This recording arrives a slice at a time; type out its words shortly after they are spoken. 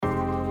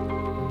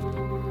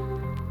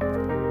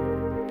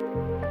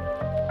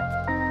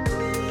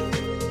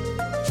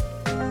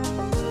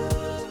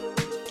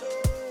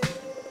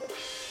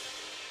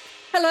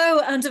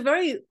Hello, and a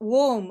very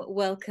warm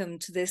welcome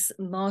to this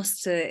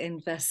Master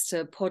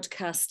Investor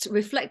podcast,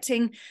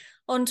 reflecting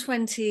on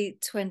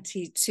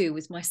 2022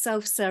 with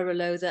myself, Sarah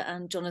Lowther,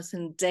 and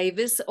Jonathan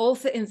Davis,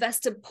 author,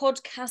 investor,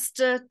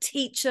 podcaster,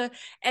 teacher,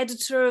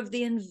 editor of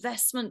the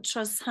Investment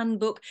Trust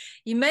Handbook.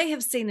 You may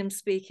have seen him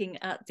speaking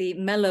at the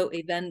Mello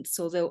events,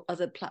 although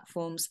other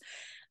platforms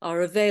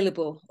are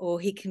available, or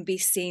he can be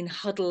seen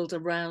huddled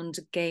around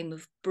a game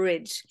of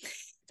bridge.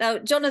 Now,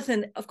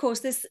 Jonathan, of course,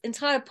 this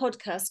entire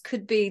podcast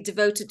could be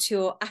devoted to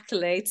your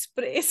accolades,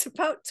 but it is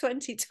about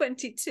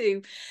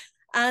 2022.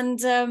 And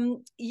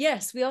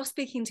yes, we are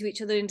speaking to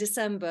each other in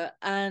December,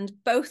 and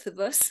both of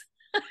us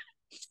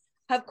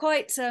have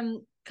quite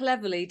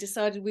cleverly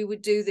decided we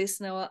would do this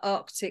in our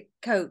Arctic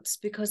coats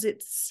because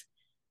it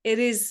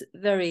is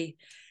very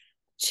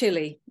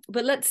chilly.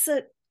 But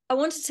I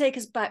want to take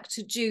us back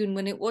to June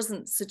when it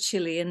wasn't so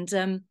chilly,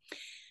 and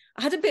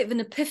I had a bit of an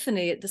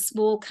epiphany at the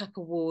Small Cap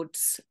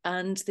Awards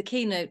and the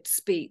keynote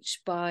speech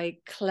by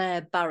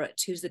Claire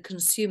Barrett, who's the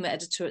consumer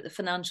editor at the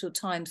Financial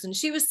Times. And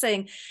she was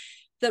saying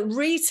that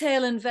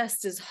retail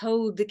investors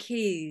hold the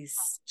keys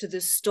to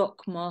the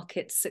stock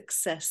market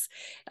success.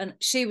 And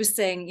she was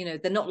saying, you know,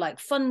 they're not like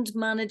fund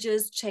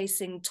managers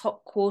chasing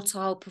top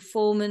quartile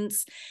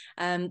performance.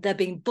 They're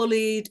being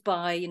bullied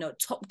by, you know,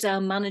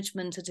 top-down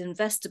management at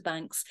investor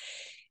banks,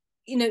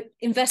 you know,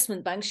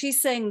 investment banks.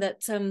 She's saying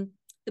that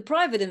the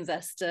private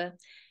investor,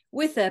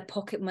 with their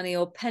pocket money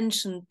or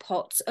pension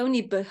pots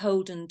only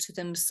beholden to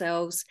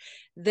themselves,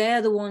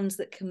 they're the ones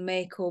that can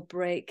make or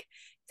break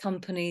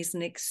companies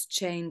and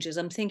exchanges.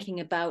 I'm thinking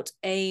about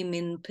AIM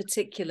in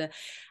particular.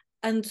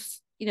 And,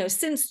 you know,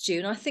 since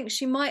June, I think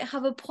she might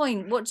have a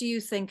point. What do you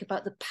think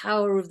about the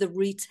power of the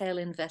retail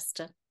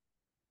investor?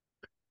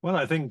 Well,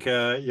 I think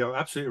you're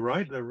absolutely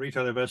right. The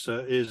retail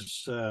investor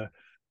is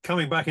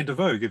coming back into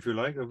vogue, if you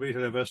like. The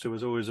retail investor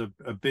was always a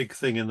big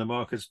thing in the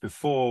markets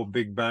before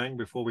Big Bang,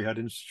 before we had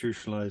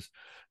institutionalized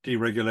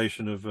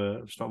deregulation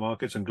of stock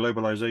markets and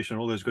globalization,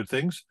 all those good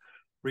things.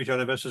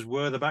 Retail investors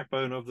were the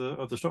backbone of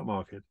the stock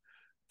market.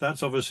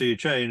 That's obviously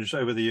changed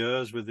over the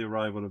years with the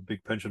arrival of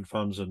big pension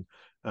funds and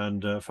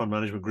fund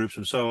management groups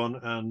and so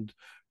on.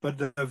 But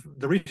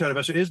the retail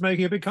investor is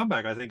making a big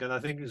comeback, I think, and I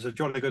think it's a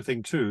jolly good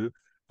thing too.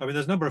 I mean,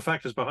 there's a number of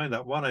factors behind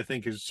that. One, I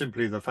think, is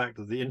simply the fact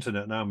that the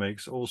internet now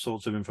makes all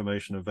sorts of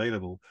information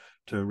available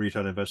to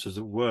retail investors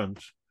that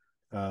weren't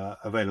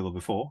available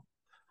before.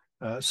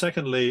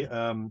 Secondly,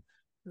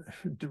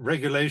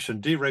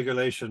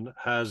 deregulation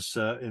has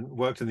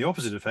worked in the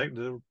opposite effect.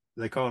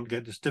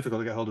 It's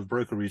difficult to get hold of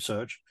broker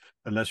research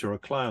unless you're a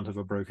client of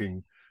a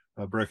broking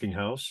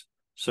house.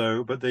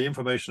 But the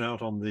information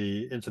out on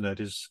the internet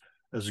is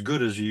as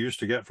good as you used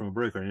to get from a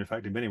broker, and in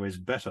fact, in many ways,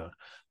 better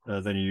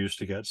than you used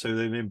to get. So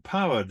they've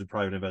empowered the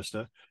private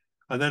investor.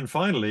 And then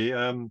finally,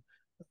 a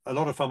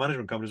lot of fund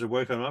management companies have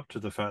woken up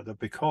to the fact that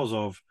because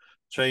of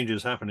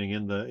changes happening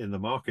in the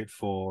market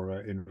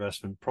for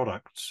investment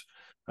products,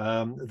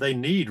 they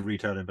need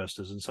retail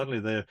investors. And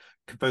suddenly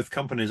both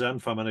companies and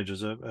fund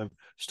managers are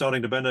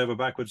starting to bend over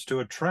backwards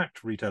to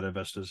attract retail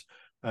investors.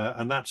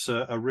 And that's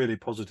a really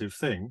positive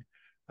thing,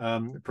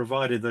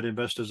 provided that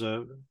investors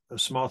are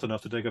smart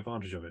enough to take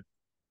advantage of it.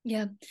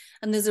 Yeah,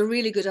 and there's a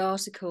really good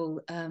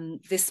article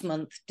this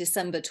month,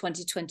 December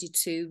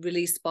 2022,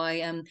 released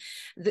by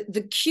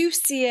the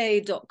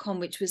QCA.com,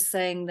 which was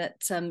saying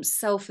that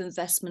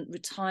self-investment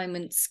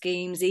retirement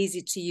schemes,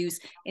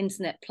 easy-to-use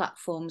internet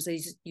platforms,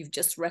 as you've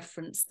just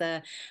referenced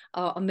there,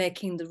 are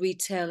making the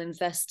retail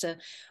investor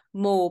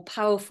more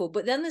powerful.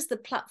 But then there's the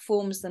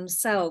platforms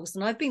themselves,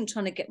 and I've been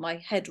trying to get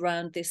my head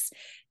around this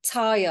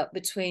tie-up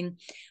between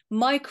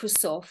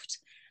Microsoft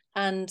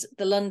and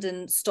the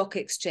London Stock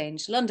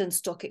Exchange. London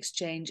Stock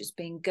Exchange has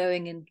been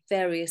going in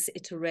various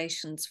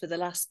iterations for the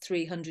last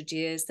 300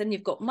 years. Then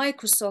you've got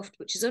Microsoft,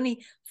 which is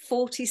only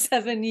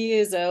 47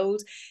 years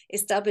old,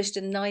 established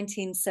in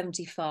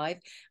 1975.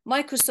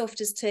 Microsoft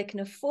has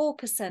taken a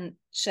 4%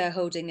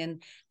 shareholding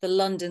in the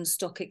London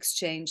Stock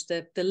Exchange,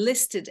 the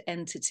listed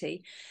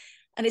entity.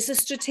 And it's a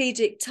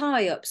strategic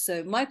tie-up.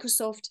 So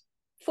Microsoft,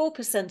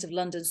 4% of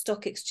London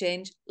Stock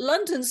Exchange.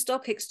 London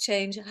Stock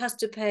Exchange has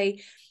to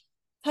pay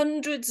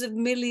hundreds of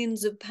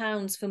millions of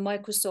pounds for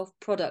Microsoft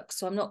products.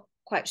 So I'm not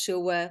quite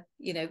sure where,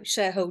 you know,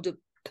 shareholder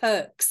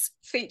perks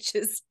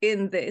features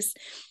in this.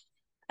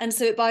 And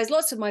so it buys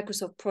lots of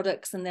Microsoft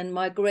products and then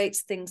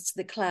migrates things to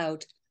the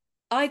cloud.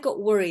 I got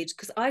worried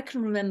because I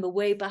can remember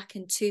way back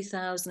in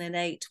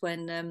 2008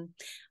 when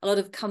a lot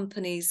of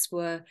companies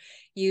were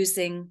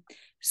using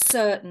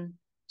certain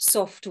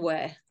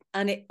software,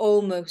 and it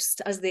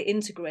almost, as they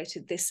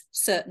integrated this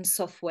certain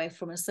software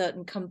from a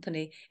certain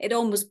company, it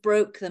almost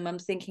broke them. I'm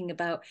thinking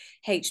about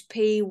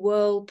HP,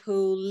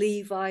 Whirlpool,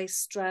 Levi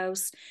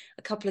Strauss,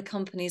 a couple of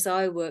companies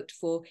I worked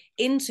for,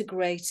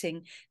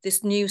 integrating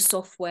this new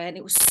software, and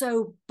it was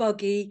so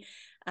buggy,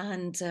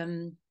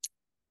 and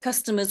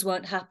customers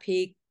weren't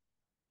happy,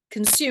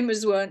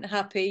 consumers weren't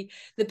happy,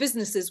 the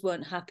businesses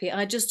weren't happy.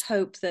 I just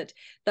hope that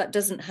that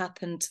doesn't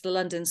happen to the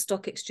London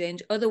Stock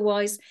Exchange.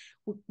 Otherwise,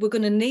 we're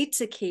going to need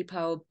to keep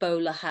our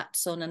bowler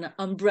hats on and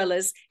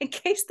umbrellas in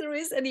case there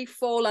is any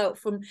fallout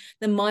from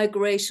the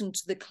migration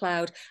to the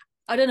cloud.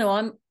 I don't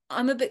know.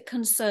 I'm a bit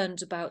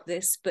concerned about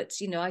this, but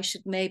I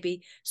should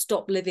maybe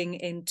stop living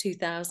in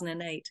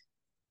 2008.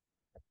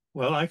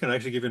 Well, I can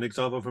actually give you an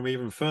example from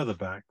even further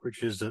back,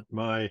 which is that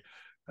my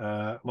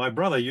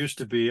brother used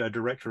to be a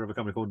director of a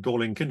company called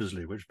Dorling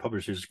Kindersley, which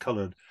publishes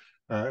coloured,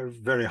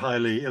 very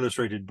highly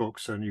illustrated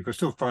books, and you can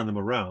still find them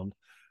around.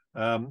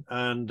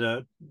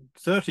 30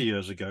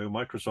 years ago,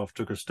 Microsoft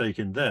took a stake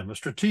in them, a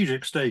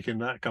strategic stake in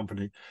that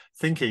company,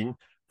 thinking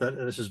that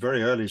this is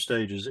very early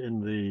stages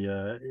in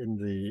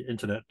the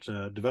internet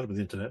development of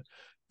the internet.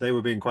 They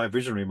were being quite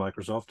visionary,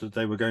 Microsoft, that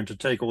they were going to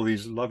take all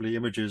these lovely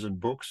images and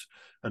books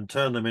and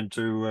turn them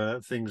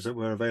into things that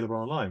were available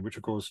online, which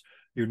of course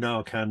you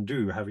now can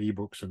do, have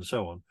ebooks and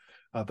so on.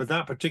 But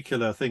that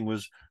particular thing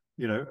was,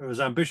 it was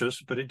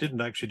ambitious, but it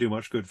didn't actually do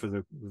much good for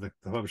the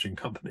publishing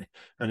company.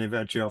 And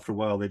eventually, after a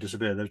while, they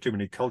disappeared. There were too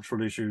many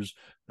cultural issues.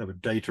 There were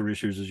data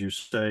issues, as you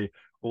say,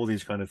 all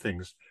these kind of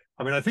things.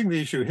 I mean, I think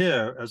the issue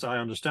here, as I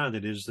understand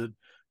it, is that,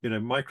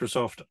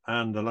 Microsoft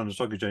and the London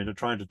Stock Exchange are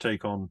trying to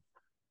take on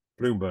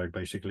Bloomberg,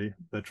 basically.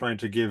 They're trying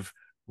to give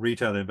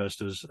retail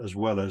investors as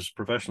well as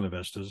professional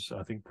investors.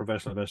 I think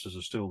professional investors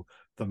are still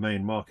the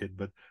main market,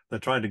 but they're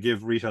trying to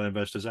give retail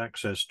investors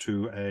access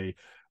to a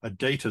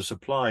data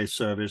supply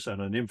service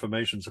and an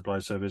information supply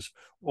service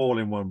all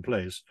in one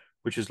place,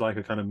 which is like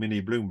a kind of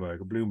mini Bloomberg.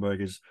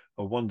 Bloomberg is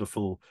a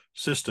wonderful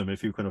system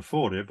if you can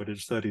afford it, but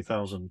it's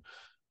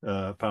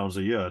 £30,000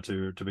 a year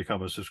to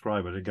become a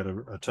subscriber to get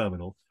a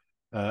terminal.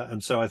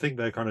 And so I think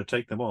they're kind of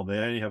take them on. They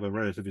only have a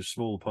relatively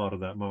small part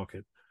of that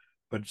market.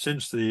 But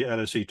since the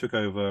LSE took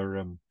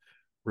over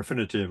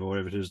Refinitiv, or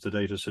whatever it is, the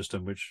data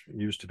system, which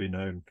used to be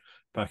known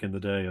back in the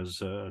day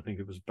as, I think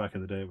it was back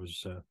in the day, it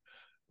was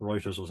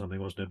Reuters or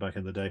something, wasn't it, back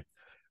in the day?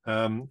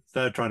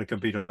 They're trying to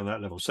compete on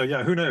that level. So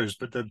yeah, who knows?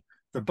 But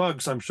the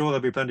bugs, I'm sure there'll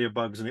be plenty of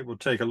bugs, and it will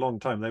take a long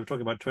time. They were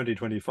talking about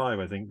 2025,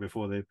 I think,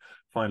 before they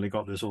finally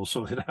got this all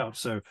sorted out.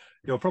 So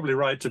you're probably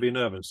right to be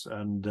nervous.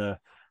 And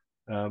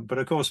but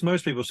of course,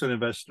 most people still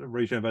invest,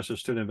 retail investors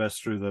still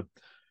invest through the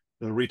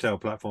retail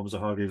platforms, the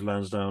Hargreaves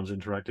Lansdowne's,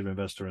 Interactive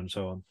Investor, and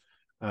so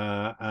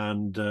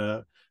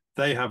on.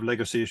 They have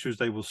legacy issues.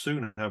 They will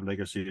soon have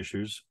legacy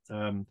issues,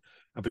 and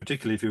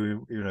particularly if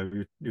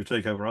you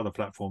take over other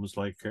platforms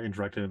like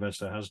Interactive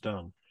Investor has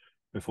done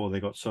before they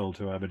got sold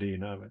to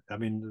Aberdeen. I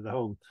mean,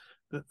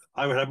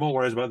 I would have more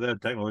worries about their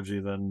technology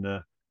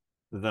than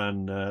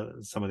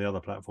some of the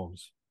other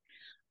platforms.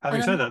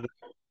 Having said that,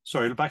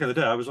 sorry, back in the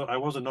day, I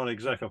was a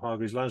non-exec of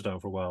Hargreaves Lansdown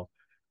for a while.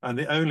 And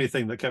the only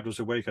thing that kept us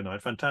awake at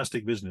night,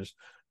 fantastic business,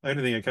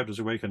 only thing that kept us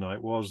awake at night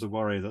was the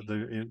worry that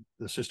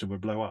the system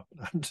would blow up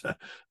and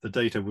the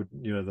data would,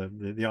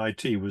 the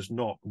IT was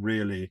not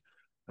really,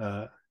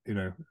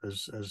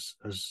 as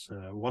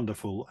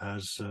wonderful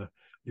as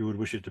you would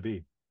wish it to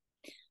be.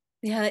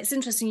 Yeah, it's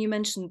interesting you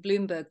mentioned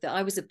Bloomberg, that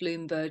I was a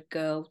Bloomberg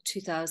girl,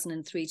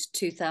 2003 to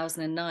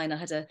 2009. I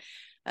had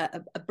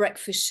a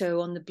breakfast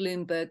show on the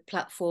Bloomberg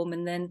platform,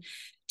 and then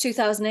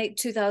 2008,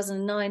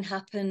 2009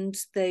 happened.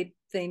 They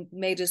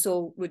made us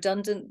all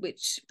redundant,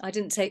 which I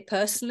didn't take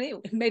personally.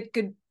 It made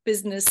good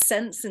business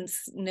sense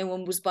since no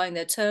one was buying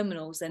their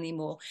terminals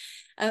anymore.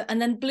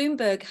 And then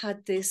Bloomberg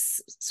had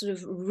this sort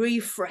of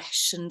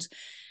refresh and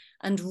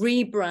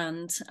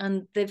rebrand,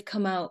 and they've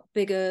come out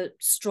bigger,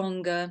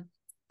 stronger,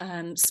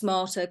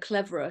 smarter,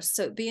 cleverer.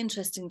 So it'd be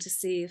interesting to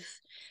see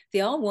if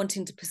they are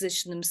wanting to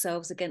position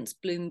themselves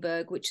against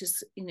Bloomberg, which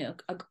has,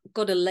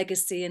 got a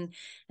legacy and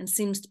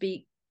seems to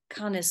be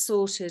kind of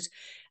sorted.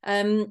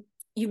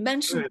 You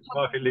mentioned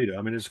market leader.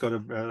 I mean,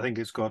 I think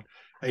it's got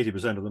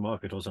 80% of the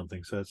market or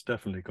something. So it's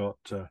definitely got,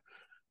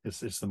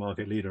 it's the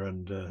market leader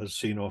and has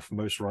seen off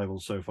most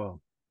rivals so far.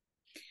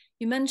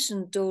 You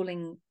mentioned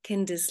Dorling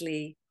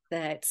Kindersley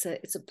there.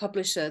 It's a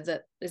publisher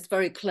that is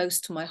very close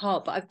to my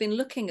heart, but I've been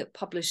looking at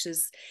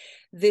publishers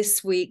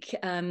this week.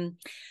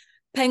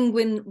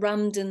 Penguin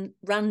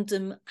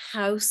Random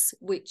House,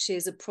 which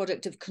is a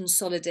product of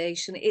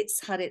consolidation.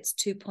 It's had its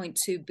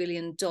 $2.2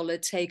 billion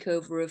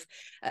takeover of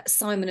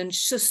Simon &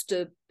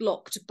 Schuster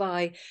blocked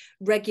by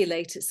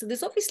regulators. So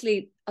there's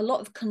obviously a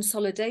lot of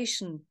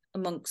consolidation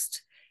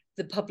amongst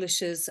the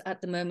publishers at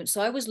the moment. So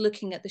I was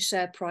looking at the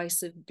share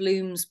price of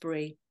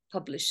Bloomsbury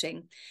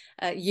Publishing,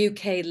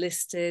 UK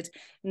listed,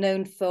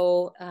 known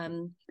for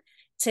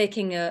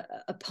taking a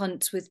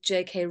punt with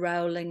J.K.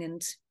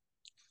 Rowling,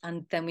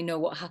 and then we know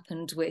what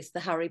happened with the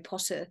Harry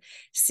Potter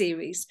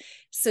series.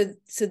 So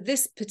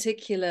this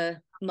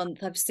particular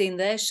month, I've seen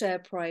their share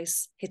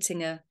price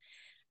hitting a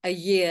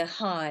year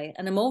high.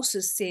 And I'm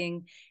also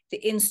seeing the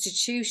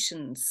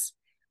institutions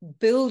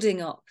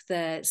building up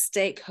their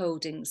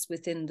stakeholdings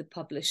within the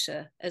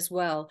publisher as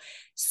well.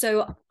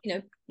 So,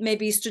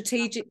 maybe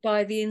strategic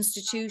by the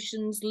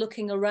institutions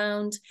looking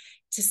around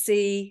to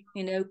see,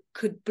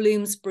 could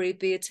Bloomsbury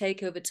be a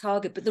takeover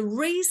target? But the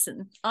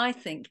reason I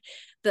think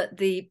that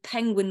the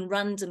Penguin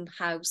Random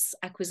House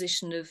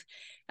acquisition of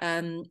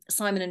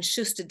Simon &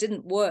 Schuster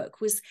didn't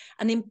work was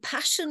an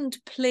impassioned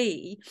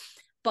plea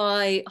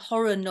by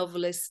horror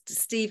novelist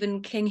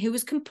Stephen King, who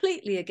was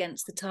completely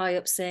against the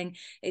tie-up, saying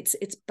it's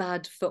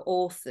bad for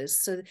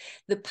authors. So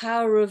the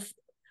power of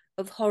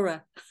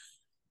horror.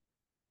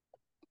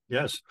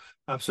 Yes,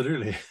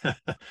 absolutely.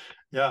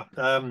 Yeah,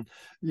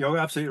 you're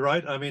absolutely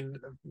right. I mean,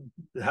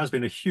 it has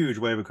been a huge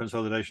wave of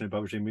consolidation in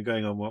publishing. We're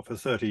going on what for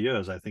 30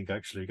 years, I think,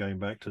 actually going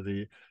back to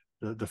the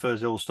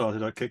first. It all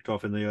started, kicked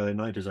off in the early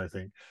 90s, I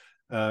think,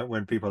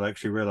 when people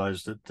actually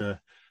realized that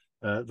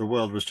the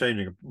world was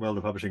changing, world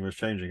of publishing was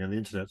changing, and the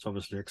internet's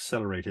obviously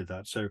accelerated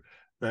that. So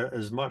they're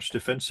as much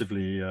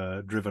defensively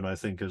driven, I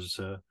think, as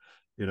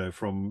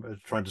from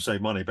trying to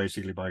save money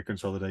basically by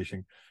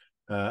consolidating,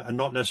 and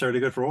not necessarily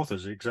good for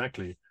authors.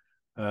 Exactly.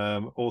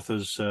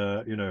 Authors,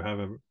 have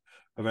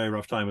a very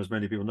rough time, as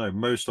many people know.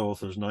 Most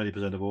authors,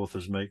 90% of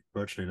authors, make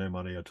virtually no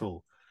money at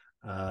all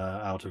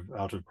out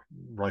of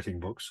writing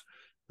books.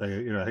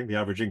 They, I think the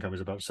average income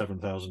is about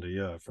 7,000 a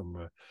year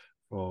for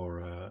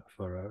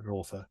an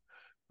author.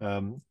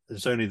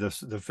 It's only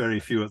the very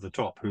few at the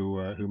top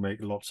who make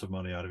lots of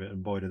money out of it,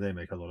 and boy, do they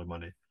make a lot of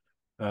money.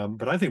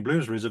 But I think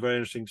Bloomsbury is a very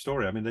interesting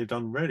story. I mean, they've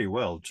done really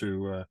well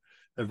to.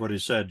 Everybody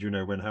said,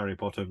 when Harry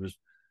Potter was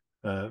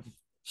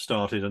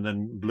started and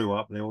then blew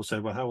up, they all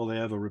said, well, how will they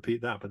ever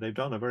repeat that? But they've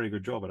done a very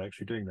good job at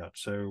actually doing that.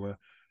 So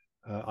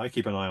I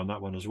keep an eye on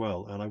that one as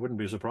well, and I wouldn't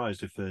be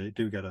surprised if they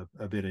do get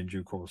a bid in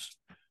due course.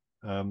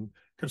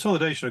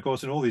 Consolidation, of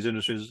course, in all these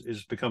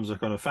industries becomes a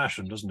kind of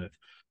fashion, doesn't it?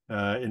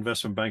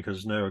 Investment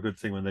bankers know a good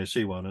thing when they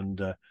see one, and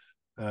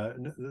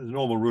the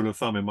normal rule of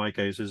thumb in my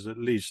case is at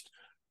least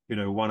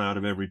one out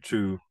of every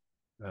two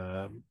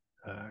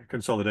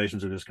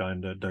consolidations of this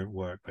kind don't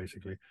work,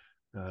 basically,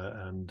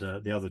 and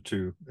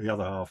the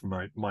other half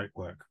might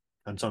work,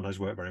 and sometimes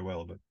work very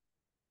well. But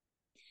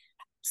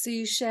so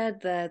you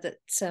shared there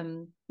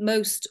that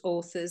most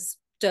authors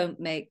don't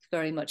make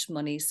very much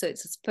money, so I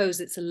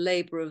suppose it's a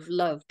labor of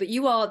love. But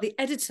you are the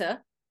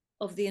editor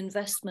of the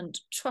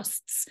Investment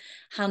Trusts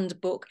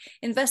Handbook.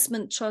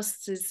 Investment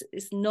trusts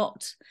is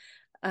not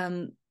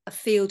a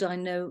field I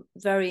know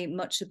very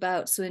much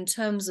about. So in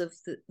terms of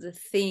the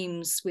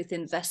themes with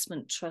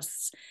investment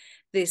trusts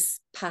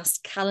this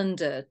past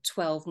calendar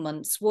 12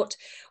 months, what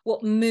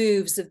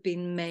moves have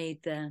been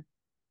made there?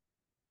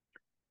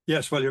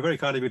 Yes, well, you're very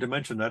kind of you to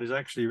mention that. Is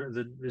actually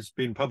it's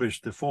been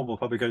published. The formal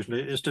publication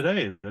is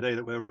today, the day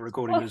that we're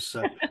recording this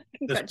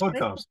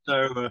podcast.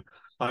 So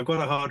I've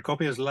got a hard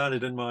copy. It's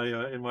landed in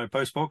my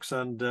post box,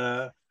 and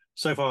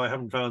so far I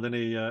haven't found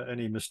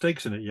any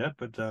mistakes in it yet.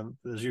 But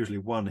there's usually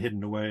one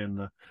hidden away in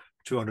the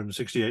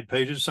 268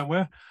 pages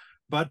somewhere.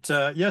 But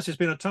yes, it's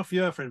been a tough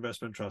year for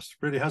investment trusts.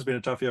 Really has been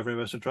a tough year for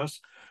investment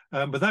trusts.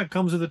 But that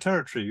comes with the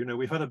territory.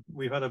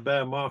 We've had a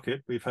bear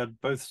market. We've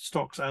had both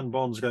stocks and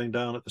bonds going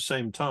down at the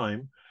same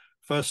time.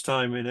 First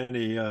time in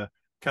any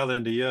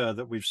calendar year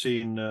that we've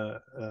seen, a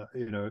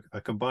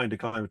combined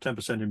decline of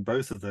 10% in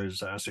both of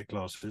those asset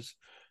classes.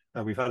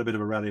 We've had a bit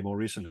of a rally more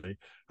recently,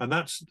 and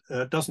that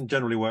doesn't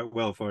generally work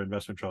well for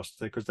investment trusts,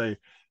 because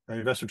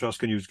investment trusts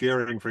can use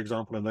gearing, for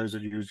example, and those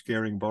that use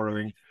gearing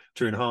borrowing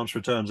to enhance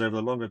returns over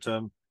the longer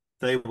term,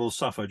 they will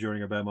suffer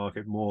during a bear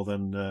market more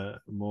than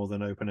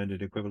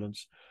open-ended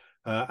equivalents.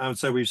 And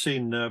so we've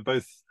seen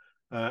both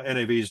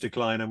NAVs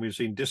decline, and we've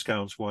seen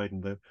discounts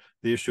widen.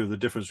 The issue of the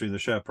difference between the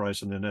share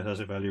price and the net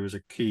asset value is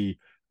a key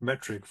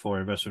metric for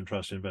investment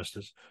trust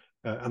investors,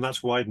 and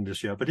that's widened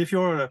this year. But if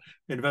you're an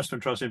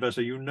investment trust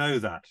investor,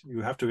 that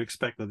you have to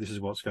expect that this is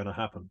what's going to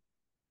happen.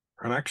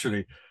 And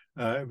actually,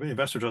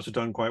 investment trusts have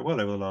done quite well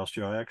over the last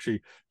year. I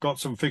actually got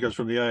some figures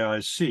from the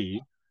AIC,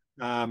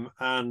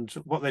 and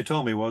what they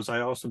told me was, I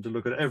asked them to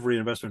look at every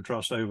investment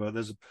trust over.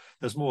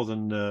 There's more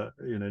than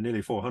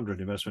nearly 400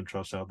 investment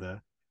trusts out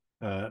there.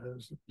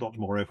 There's a lot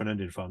more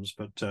open-ended funds,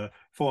 but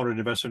 400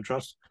 investment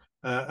trusts,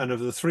 and of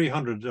the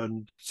 300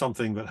 and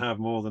something that have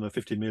more than a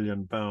 £50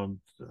 million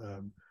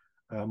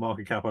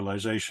market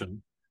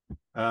capitalization,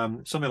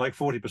 something like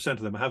 40% of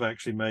them have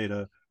actually made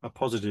a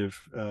positive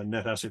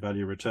net asset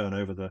value return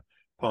over the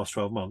past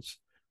 12 months,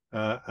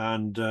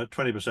 and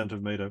 20%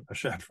 have made a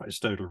share price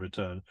total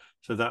return.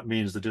 So that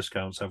means the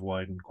discounts have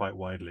widened quite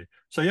widely.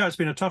 So yeah, it's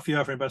been a tough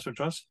year for investment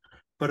trusts.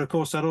 But of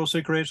course, that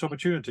also creates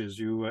opportunities.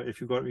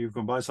 If you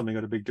can buy something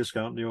at a big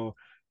discount,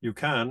 you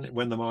can,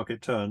 when the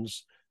market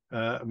turns,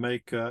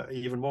 make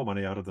even more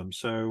money out of them.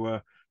 So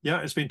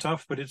yeah, it's been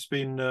tough, but it's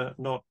been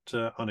not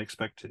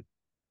unexpected.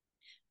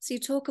 So you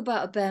talk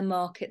about a bear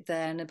market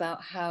there, and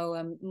about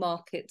how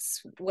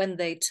markets, when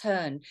they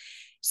turn.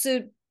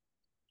 So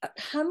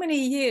how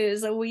many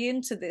years are we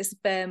into this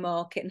bear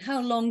market, and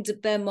how long do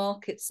bear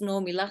markets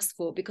normally last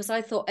for? Because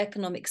I thought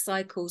economic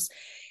cycles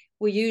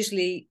were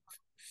usually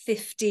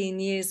 15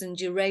 years in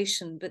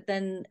duration, but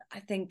then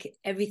I think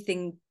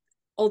everything,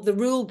 or the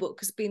rule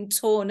book, has been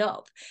torn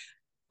up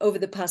over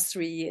the past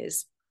 3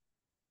 years.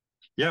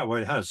 Yeah,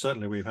 well, it has.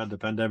 Certainly, we've had the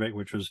pandemic,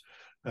 which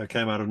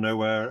came out of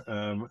nowhere,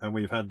 and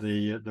we've had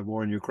the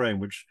war in Ukraine,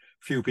 which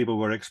few people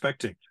were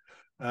expecting.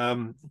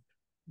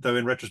 Though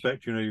in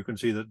retrospect, you can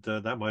see that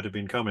that might have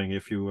been coming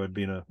if you had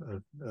been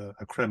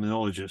a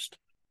criminologist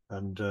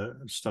and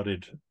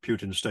studied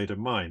Putin's state of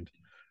mind.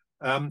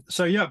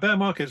 So yeah, bear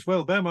markets.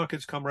 Well, bear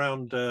markets come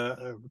round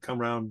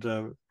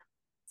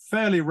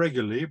fairly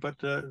regularly,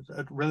 but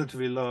at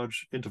relatively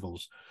large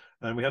intervals.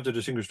 And we have to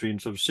distinguish between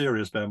sort of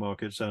serious bear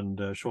markets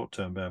and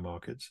short-term bear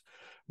markets.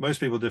 Most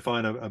people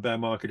define a bear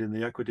market in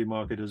the equity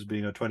market as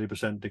being a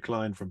 20%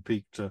 decline from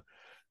peak to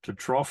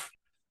trough.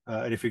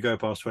 And if you go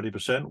past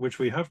 20%, which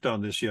we have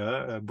done this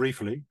year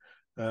briefly,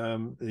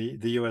 the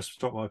US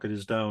stock market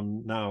is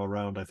down now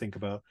around, I think,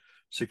 about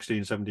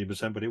 16,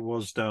 17%, but it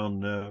was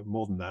down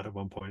more than that at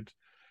one point.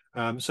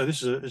 So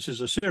this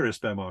is a serious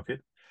bear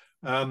market.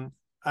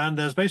 And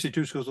there's basically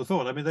two schools of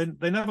thought. I mean,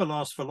 they never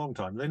last for a long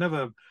time. They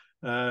never,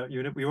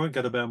 you won't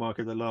get a bear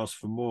market that lasts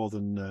for more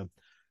than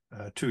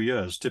 2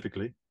 years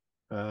typically.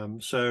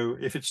 So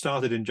if it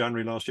started in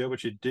January last year,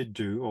 which it did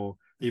do, or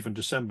even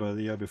December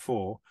the year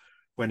before,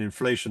 when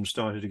inflation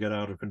started to get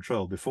out of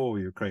control before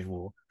the Ukraine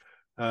war,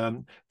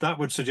 that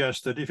would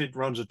suggest that if it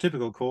runs a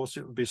typical course,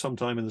 it would be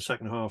sometime in the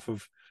second half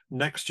of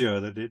next year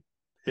that it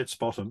hits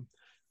bottom,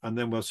 and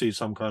then we'll see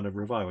some kind of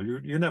revival.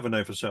 You never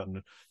know for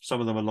certain.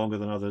 Some of them are longer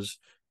than others.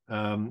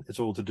 It's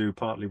all to do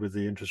partly with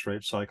the interest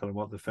rate cycle and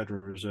what the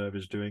Federal Reserve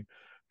is doing.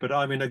 But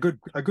I mean, a good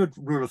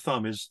rule of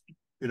thumb is,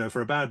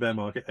 for a bad bear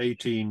market,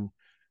 18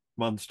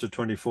 months to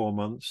 24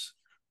 months.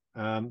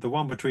 The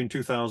one between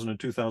 2000 and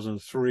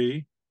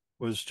 2003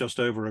 was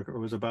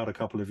was about a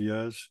couple of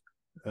years.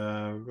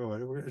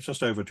 It's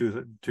just over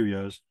 2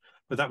 years.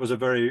 But that was a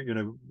very,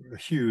 a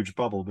huge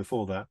bubble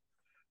before that.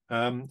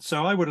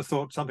 So I would have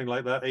thought something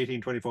like that,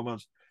 18, 24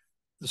 months.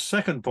 The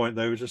second point,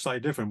 though, is just slightly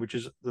different, which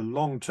is the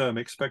long-term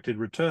expected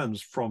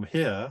returns from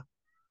here,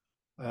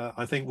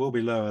 I think, will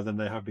be lower than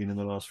they have been in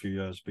the last few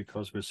years,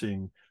 because we're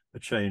seeing a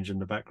change in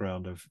the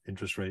background of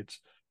interest rates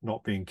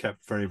not being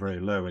kept very, very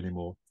low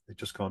anymore. They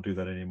just can't do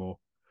that anymore.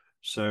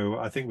 So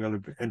I think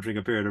we're entering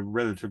a period of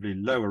relatively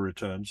lower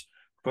returns,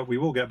 but we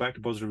will get back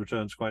to positive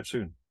returns quite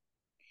soon.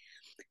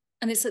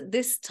 And it's at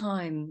this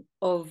time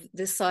of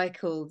the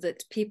cycle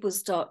that people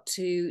start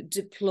to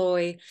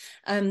deploy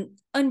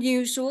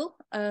unusual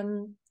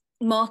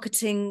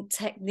marketing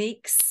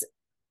techniques.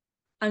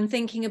 I'm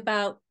thinking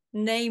about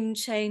name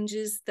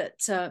changes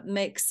that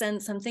make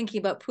sense. I'm thinking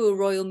about poor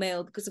Royal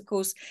Mail because, of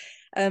course,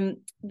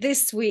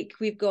 this week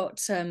we've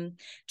got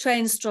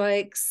train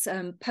strikes,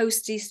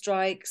 postie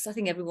strikes. I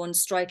think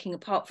everyone's striking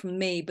apart from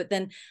me, but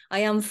then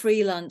I am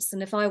freelance,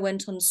 and if I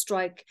went on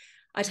strike,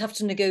 I'd have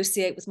to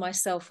negotiate with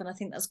myself, and I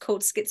think that's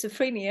called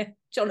schizophrenia,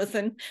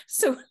 Jonathan.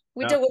 So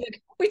we don't want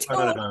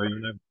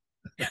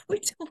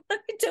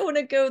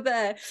to go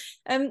there.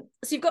 So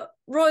you've got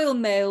Royal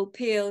Mail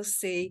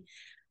PLC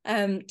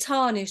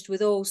tarnished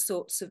with all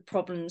sorts of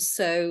problems.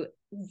 So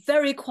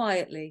very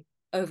quietly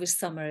over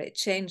summer, it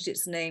changed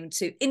its name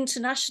to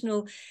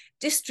International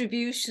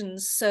Distribution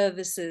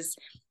Services,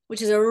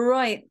 which is a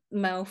right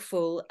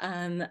mouthful.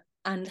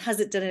 And has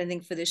it done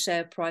anything for the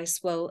share price?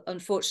 Well,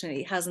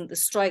 unfortunately, it hasn't. The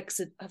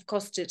strikes have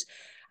cost it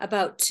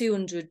about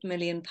 £200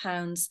 million.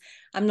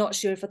 I'm not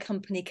sure if a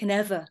company can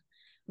ever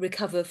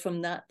recover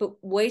from that, but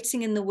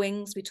waiting in the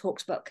wings. We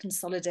talked about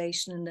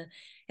consolidation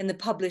in the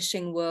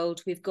publishing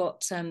world. We've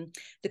got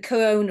the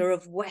co-owner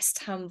of West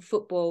Ham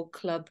Football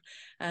Club,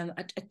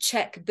 a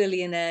Czech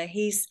billionaire.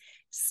 He's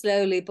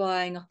slowly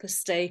buying up a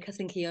stake. I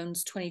think he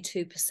owns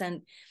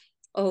 22%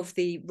 of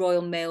the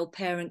Royal Mail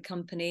parent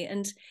company,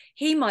 and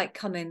he might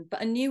come in,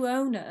 but a new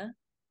owner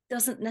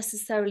doesn't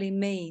necessarily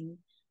mean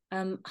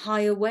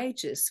higher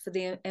wages for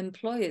the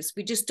employers.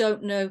 We just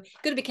don't know.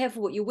 You've got to be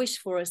careful what you wish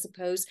for, I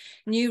suppose.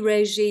 New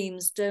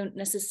regimes don't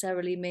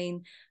necessarily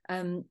mean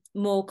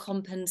more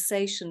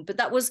compensation. But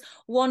that was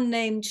one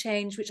name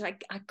change which I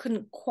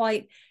couldn't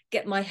quite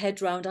get my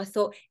head around. I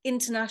thought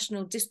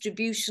International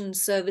Distribution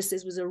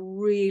Services was a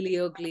really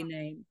ugly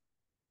name.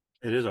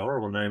 It is a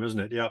horrible name, isn't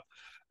it? Yeah.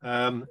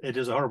 It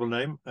is a horrible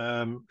name,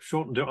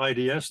 shortened to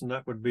IDS, and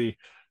that would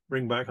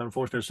bring back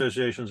unfortunate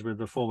associations with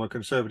the former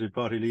Conservative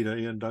Party leader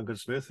Ian Duncan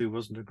Smith, who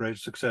wasn't a great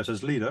success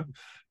as leader,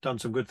 done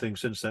some good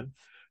things since then.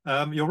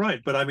 You're right,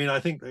 but I mean,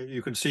 I think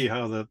you can see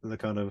how the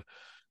kind of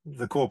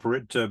the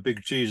corporate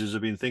big cheeses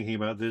have been thinking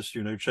about this.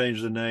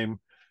 Change the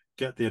name,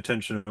 get the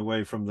attention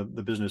away from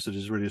the business that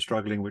is really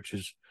struggling, which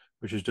is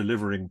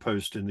delivering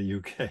post in the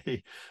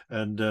UK,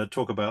 and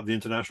talk about the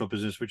international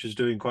business, which is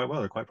doing quite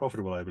well, quite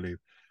profitable, I believe.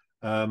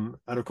 And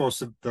of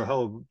course, the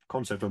whole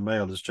concept of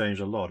mail has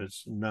changed a lot.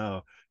 It's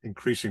now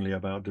increasingly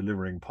about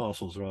delivering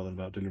parcels rather than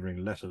about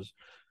delivering letters,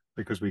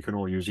 because we can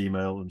all use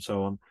email and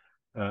so on,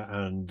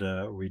 and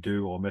we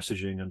do, or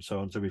messaging and so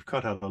on. So we've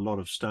cut out a lot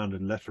of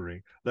standard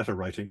letter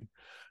writing,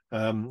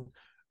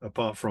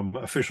 apart from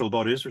official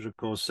bodies, which of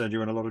course send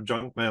you in a lot of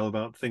junk mail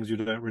about things you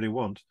don't really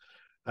want.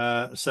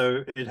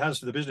 So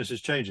the business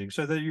is changing,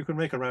 so that you can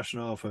make a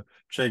rationale for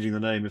changing the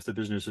name if the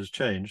business has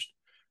changed.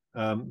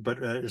 But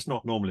it's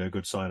not normally a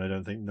good sign, I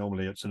don't think.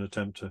 Normally it's an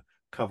attempt to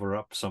cover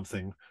up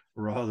something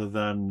rather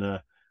than,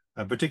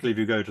 particularly if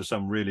you go to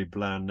some really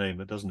bland name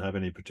that doesn't have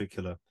any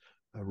particular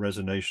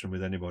resonation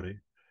with anybody.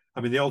 I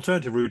mean, the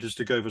alternative route is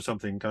to go for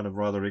something kind of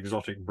rather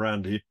exotic,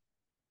 brandy.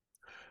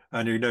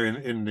 And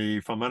in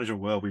the fund management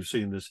world, we've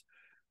seen this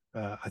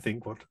I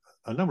think what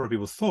a number of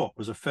people thought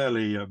was a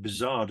fairly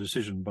bizarre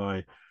decision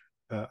by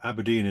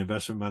Aberdeen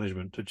Investment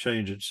Management to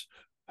change its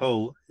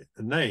whole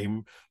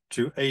name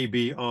to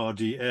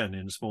ABRDN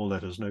in small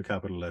letters, no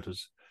capital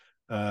letters,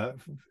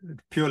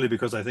 purely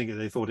because I think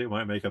they thought it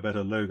might make a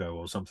better logo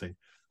or something.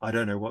 I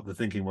don't know what the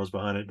thinking was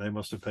behind it. They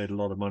must have paid a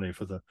lot of money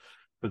for the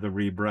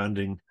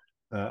rebranding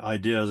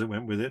ideas that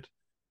went with it.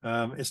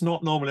 It's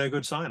not normally a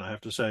good sign, I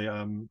have to say.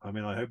 I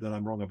mean, I hope that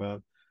I'm wrong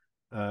about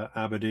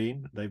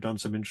Aberdeen. They've done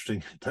some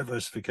interesting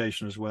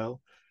diversification as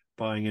well,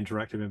 buying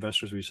Interactive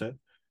Investor, as we said,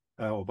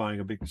 or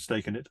buying a big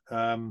stake in it.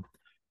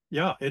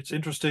 Yeah, it's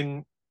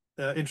interesting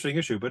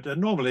issue. But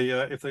normally,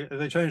 if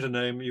they change the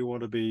name, you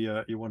want to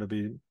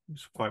be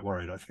quite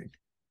worried, I think.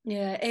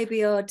 Yeah,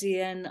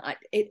 ABRDN.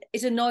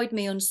 It annoyed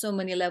me on so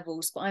many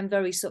levels, but I'm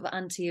very sort of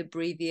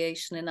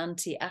anti-abbreviation and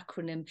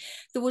anti-acronym.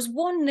 There was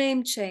one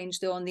name change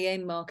though on the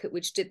AIM market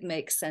which did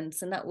make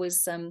sense, and that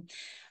was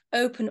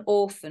Open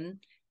Orphan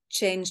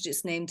changed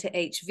its name to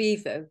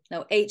hVivo.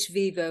 Now,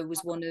 hVivo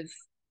was one of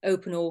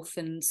Open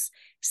Orphan's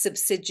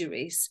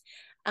subsidiaries,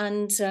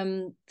 and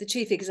the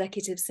chief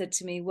executive said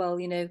to me, "Well,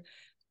 you know,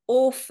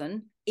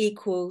 orphan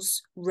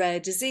equals rare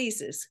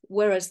diseases,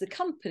 whereas the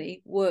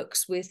company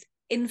works with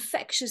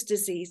infectious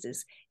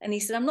diseases." And he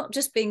said, "I'm not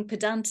just being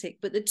pedantic,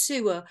 but the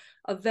two are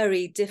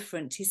very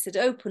different." He said,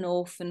 Open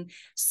Orphan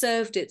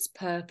served its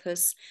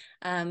purpose.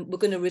 We're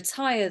going to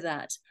retire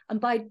that. And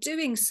by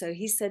doing so,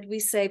 he said, we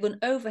save on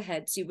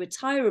overheads. You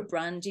retire a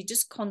brand, you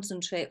just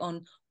concentrate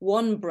on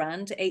one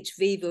brand.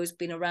 hVivo has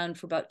been around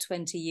for about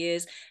 20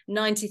 years.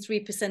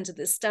 93% of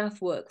the staff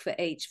work for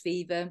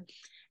hVivo.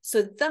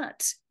 So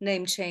that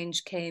name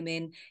change came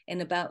in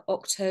about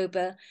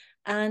October,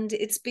 and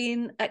it's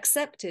been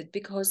accepted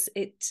because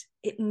it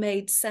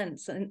made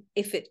sense. And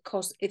if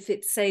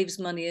it saves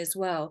money as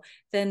well,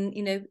 then,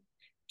 you know,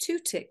 2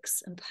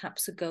 ticks and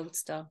perhaps a gold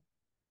star.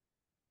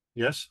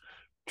 Yes,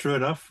 true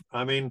enough.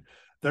 I mean,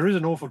 there is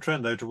an awful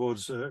trend though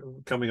towards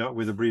coming up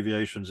with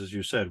abbreviations, as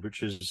you said,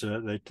 which is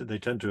they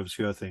tend to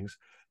obscure things.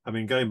 I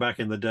mean, going back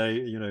in the day,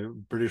 you know,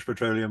 British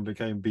Petroleum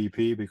became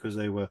BP because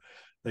they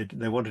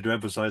wanted to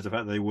emphasize the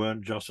fact that they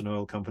weren't just an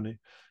oil company,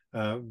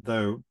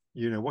 though.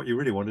 You know, what you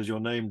really want is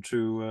your name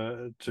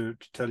to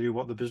tell you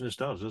what the business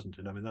does, isn't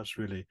it? I mean, that's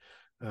really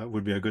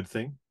would be a good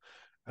thing.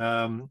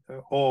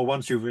 Or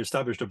once you've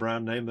established a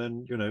brand name,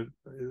 then, you know,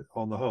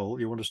 on the whole,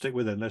 you want to stick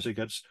with it unless it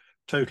gets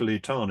totally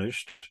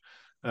tarnished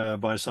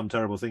by some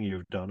terrible thing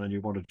you've done, and you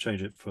want to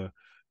change it for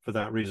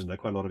that reason. There are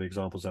quite a lot of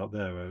examples out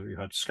there where you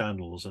had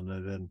scandals and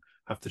they then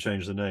have to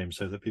change the name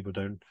so that people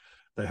don't.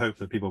 They hope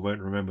that people won't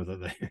remember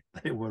that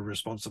they were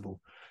responsible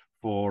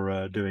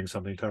for doing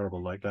something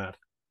terrible like that.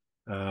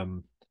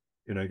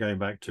 You know, going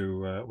back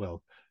to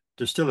well,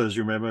 distillers,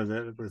 you remember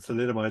the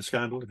thalidomide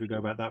scandal. If you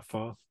go back that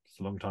far, it's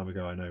a long time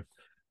ago, I know.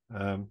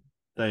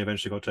 They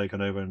eventually got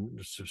taken over and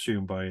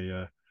subsumed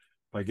by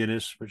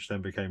Guinness, which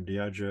then became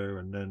Diageo,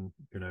 and then,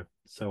 you know,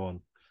 so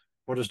on.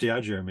 What does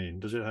Diageo mean?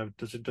 Does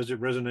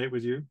it resonate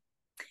with you?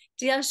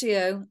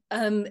 Diageo,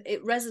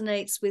 it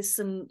resonates with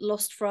some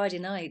Lost Friday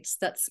nights.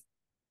 That's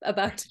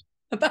about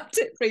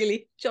it,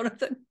 really,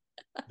 Jonathan.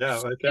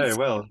 Yeah. Okay.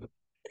 Well,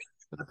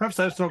 perhaps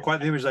that's not quite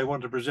the image they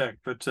want to project,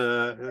 but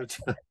it's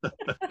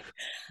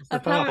a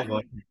powerful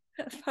one.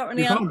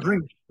 Apparently, you can't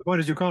drink. The point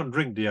is, you can't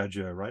drink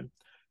Diageo, right?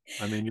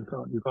 I mean, you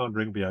can't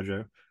drink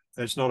Diageo.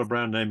 It's not a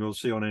brand name you'll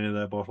see on any of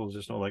their bottles.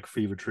 It's not like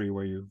Fever Tree,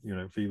 where you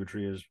know Fever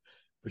Tree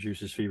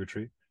produces Fever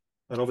Tree,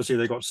 and obviously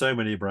they got so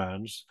many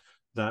brands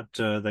that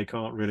they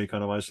can't really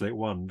kind of isolate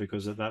one,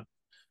 because of that,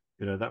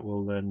 you know, that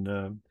will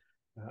then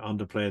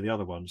underplay the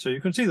other one. So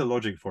you can see the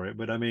logic for it,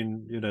 but I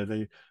mean, you know,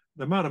 the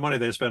amount of money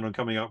they spend on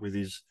coming up with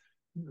these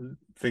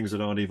things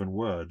that aren't even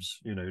words,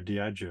 you know,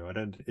 Diageo.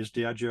 Is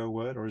Diageo a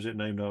word, or is it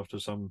named after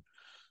some,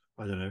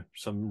 I don't know,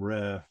 some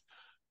rare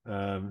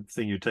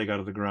thing you take out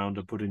of the ground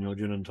to put in your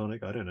gin and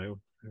tonic? I don't know.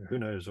 Who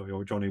knows? Or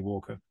your Johnny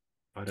Walker?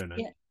 I don't know.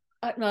 Yeah.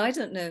 I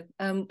don't know.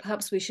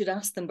 Perhaps we should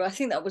ask them. But I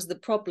think that was the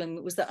problem.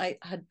 It was that I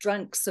had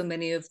drank so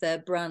many of their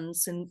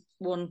brands in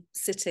one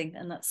sitting,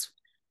 and that's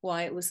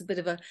why it was a bit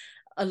of a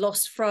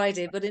lost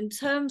Friday. But in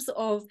terms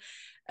of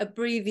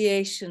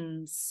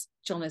abbreviations,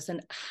 Jonathan,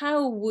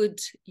 how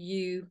would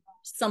you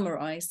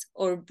summarize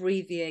or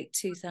abbreviate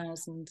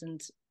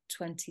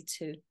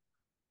 2022?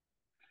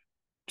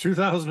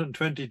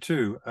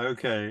 2022.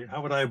 Okay.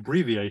 How would I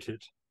abbreviate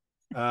it?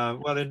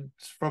 Well,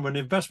 from an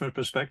investment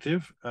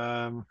perspective,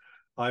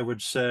 I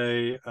would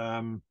say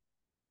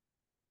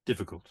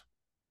difficult.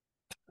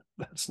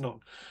 That's not,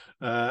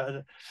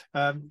 but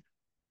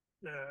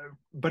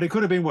it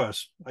could have been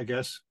worse, I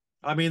guess.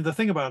 I mean, the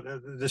thing about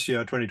this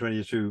year,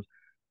 2022,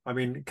 I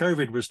mean,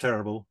 COVID was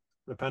terrible.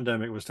 The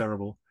pandemic was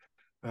terrible,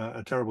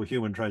 a terrible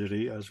human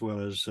tragedy, as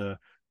well as,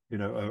 you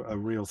know, a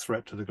real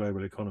threat to the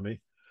global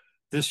economy.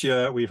 This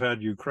year, we've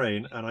had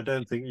Ukraine, and I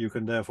don't think you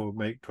can therefore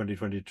make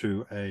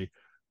 2022 a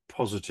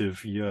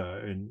positive year.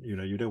 And, you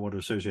know, you don't want to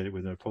associate it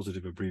with a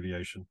positive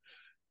abbreviation.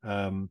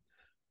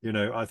 You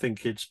know, I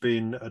think it's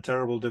been a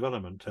terrible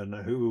development, and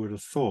who would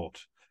have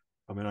thought?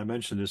 I mean, I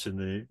mentioned this in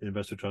the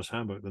Investor Trust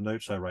Handbook, the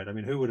notes I write. I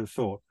mean, who would have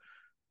thought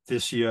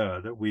this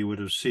year that we would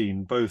have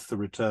seen both the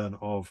return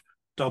of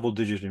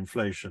double-digit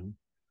inflation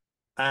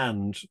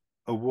and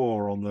a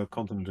war on the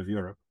continent of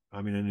Europe.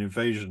 I mean, an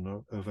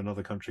invasion of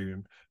another country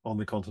on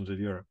the continent of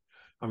Europe.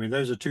 I mean,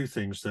 those are two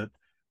things that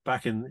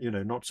back in,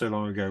 not so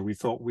long ago, we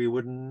thought we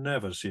would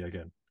never see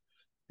again.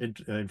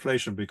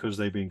 Inflation, because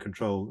they've been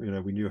controlled,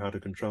 we knew how to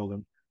control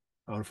them.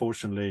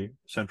 Unfortunately,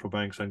 central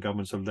banks and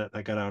governments have let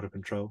that get out of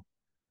control.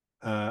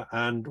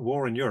 And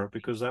war in Europe,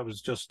 because that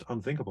was just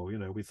unthinkable.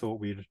 We thought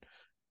we'd,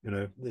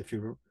 if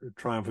you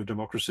triumph of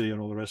democracy and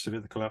all the rest of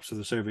it, the collapse of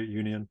the Soviet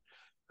Union,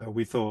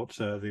 we thought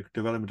the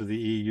development of the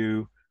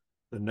EU,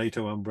 the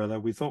NATO umbrella,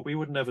 we thought we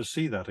would never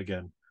see that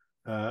again.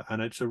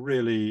 And it's a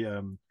really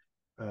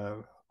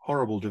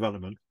horrible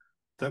development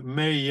that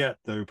may yet,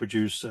 though,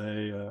 produce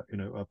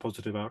a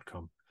positive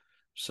outcome.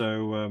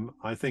 So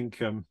I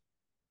think,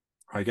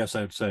 I guess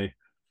I would say,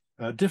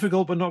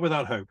 difficult, but not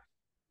without hope.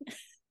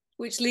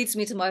 Which leads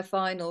me to my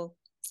final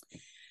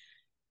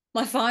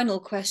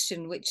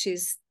question, which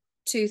is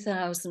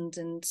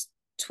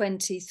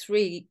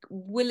 2023.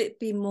 Will it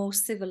be more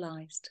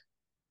civilized?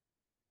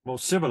 More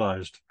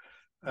civilized?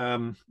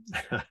 Well,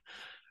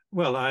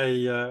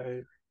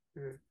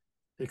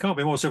 it can't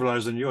be more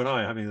civilized than you and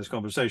I having this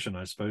conversation,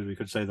 I suppose we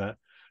could say that.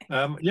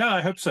 Yeah,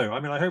 I hope so. I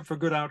mean, I hope for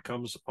good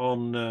outcomes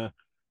on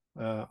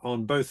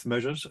both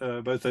measures,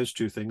 both those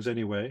two things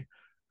anyway.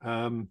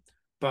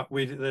 But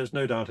there's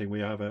no doubting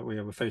we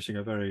are facing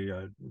a very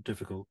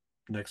difficult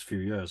next few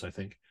years, I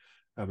think.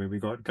 I mean,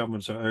 we've got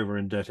governments are over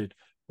indebted.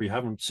 We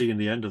haven't seen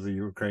the end of the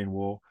Ukraine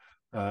war,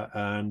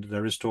 and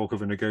there is talk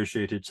of a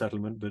negotiated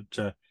settlement.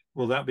 But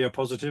will that be a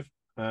positive?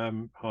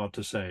 Hard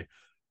to say.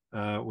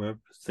 Where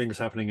things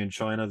happening in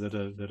China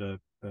that are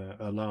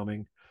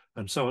alarming,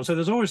 and so on. So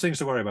there's always things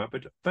to worry about.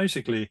 But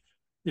basically,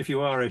 if you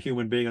are a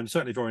human being, and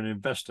certainly if you're an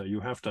investor, you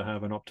have to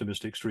have an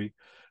optimistic streak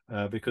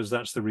because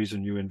that's the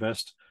reason you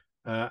invest.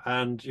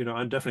 And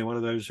I'm definitely one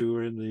of those who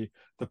are in the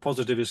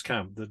positivist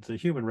camp, that the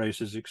human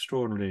race is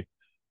extraordinarily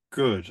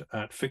good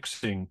at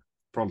fixing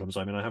problems.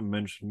 I mean, I haven't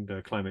mentioned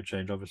climate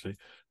change, obviously.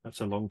 That's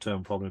a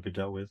long-term problem to be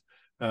dealt with.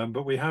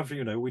 But we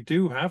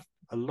do have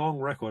a long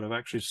record of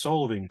actually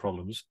solving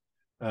problems,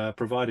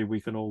 provided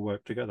we can all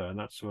work together. And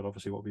that's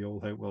obviously what we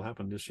all hope will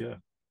happen this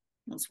year.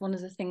 That's one of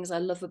the things I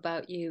love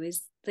about you,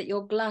 is that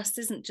your glass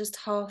isn't just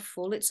half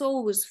full, it's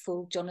always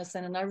full,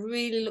 Jonathan. And I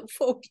really look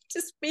forward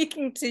to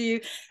speaking to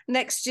you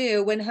next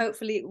year, when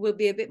hopefully it will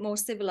be a bit more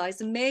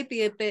civilized and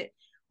maybe a bit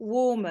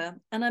warmer.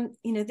 And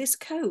this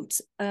coat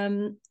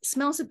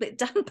smells a bit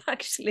damp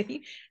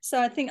actually,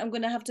 so I think I'm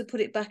going to have to put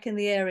it back in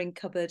the airing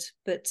cupboard.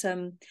 But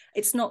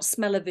it's not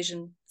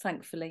smell-o-vision,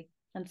 thankfully.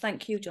 And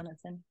thank you,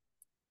 Jonathan.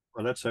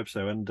 Well, let's hope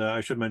so. And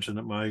I should mention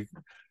that my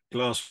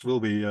glass will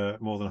be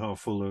more than half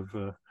full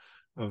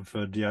of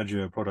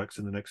Diageo products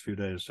in the next few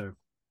days. So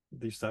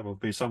at least that will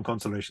be some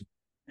consolation.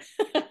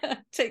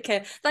 Take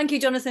care. Thank you,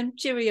 Jonathan.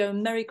 Cheerio.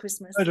 Merry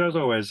Christmas. Pleasure as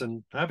always,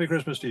 and happy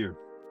Christmas to you.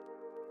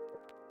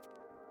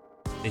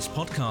 This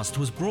podcast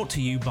was brought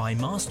to you by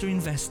Master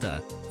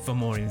Investor. For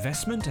more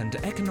investment and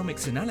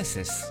economics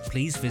analysis,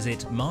 please visit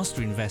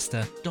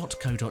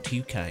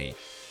masterinvestor.co.uk.